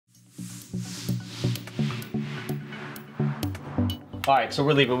All right, so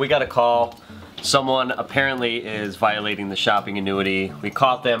we're leaving. We got a call. Someone apparently is violating the shopping annuity. We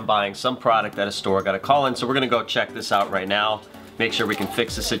caught them buying some product at a store, got a call in, so we're gonna go check this out right now, make sure we can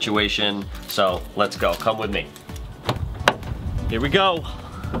fix the situation. So let's go, come with me. Here we go.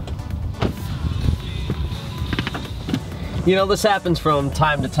 You know, this happens from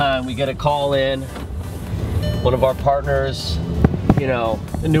time to time. We get a call in, one of our partners, you know,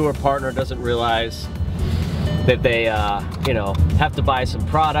 a newer partner doesn't realize that they, you know, have to buy some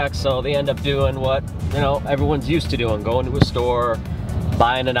products, so they end up doing what, you know, everyone's used to doing, going to a store,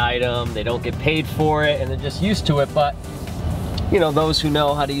 buying an item, they don't get paid for it, and they're just used to it. But, you know, those who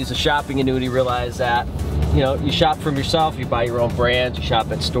know how to use a shopping annuity realize that, you know, you shop from yourself, you buy your own brands, you shop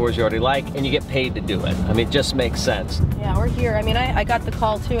at stores you already like, and you get paid to do it. I mean, it just makes sense. Yeah, we're here. I mean, I got the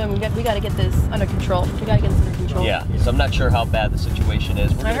call too, and we got to get this under control. We got to get this under control. Yeah, so I'm not sure how bad the situation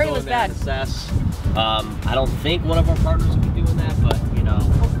is. I heard it was bad. Assess. I don't think one of our partners will be doing that, but, you know.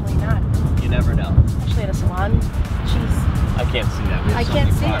 Hopefully not. You never know. Especially at a salon. Jeez. I can't see that. We have I so can't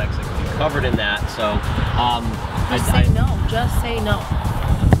many see products it. that can be covered in that, so. Just say no. Just say no.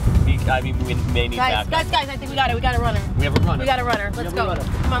 I mean, we may need guys, backup. guys, I think we got it. We got a runner. We have a runner. We got a runner. Let's go. Runner.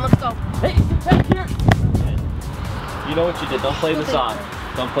 Come on, let's go. Hey, get back here. You know what you did. Don't play this on.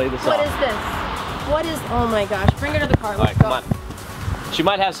 Don't play this on. What is this? What is, oh my gosh. Bring her to the car. Let's go. Come on. She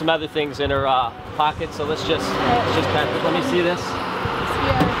might have some other things in her pocket, so let's just pat it. Let me see this.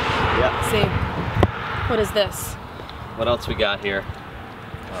 Yeah. See. What is this? What else we got here?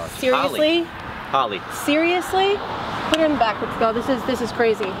 Seriously? Holly. Seriously? Put her in the back. Let's go. This is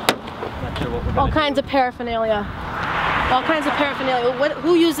crazy. Not sure what we're all kinds of paraphernalia. All kinds of paraphernalia.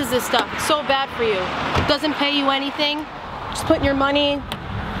 Who uses this stuff? It's so bad for you. Doesn't pay you anything. Just putting your money.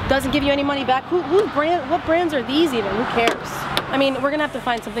 Doesn't give you any money back. What brands are these even? Who cares? I mean, we're gonna have to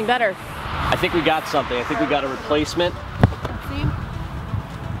find something better. I think we got something. I think we got a replacement. Let's see.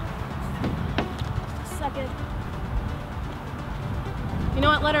 Just a second. You know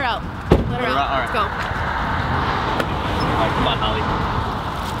what? Let her out. Let her out. All right. Let's go. All right, come on, Holly.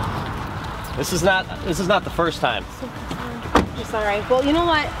 This is not the first time. It's all right. Well, you know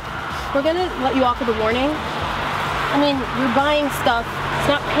what? We're gonna let you off with a warning. I mean, you're buying stuff. It's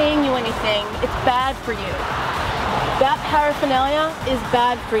not paying you anything. It's bad for you. That paraphernalia is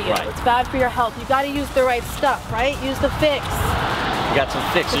bad for you. Right. It's bad for your health. You got to use the right stuff, right? Use the fix. You got some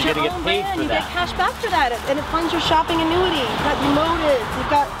fix. You're gonna get paid for that. You get cash back for that, and it funds your shopping annuity. You've got your motives. You've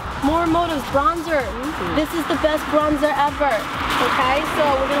got more motives. Bronzer. This is the best bronzer ever. Okay, so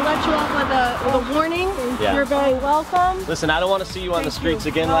we're gonna let you off with a warning. Yeah. You're very welcome. Listen, I don't want to see you on the streets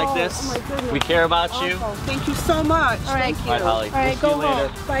again like this. Oh my goodness. We care about you. Thank you so much. All right, All right, Holly. All right, we'll go see you later.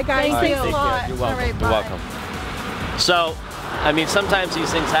 home. Bye, guys. Thank you. Take care. You're welcome. All right, You're welcome. So, I mean, sometimes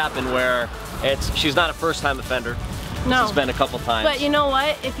these things happen where she's not a first-time offender. No. It's been a couple times. But you know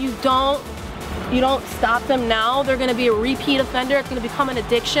what? If you don't stop them now, they're going to be a repeat offender. It's going to become an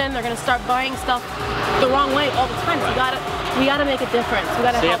addiction. They're going to start buying stuff the wrong way all the time. So we gotta make a difference. We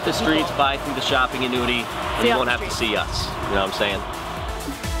gotta stay help off the streets, buy through the shopping annuity, and you won't have to see us. You know what I'm saying?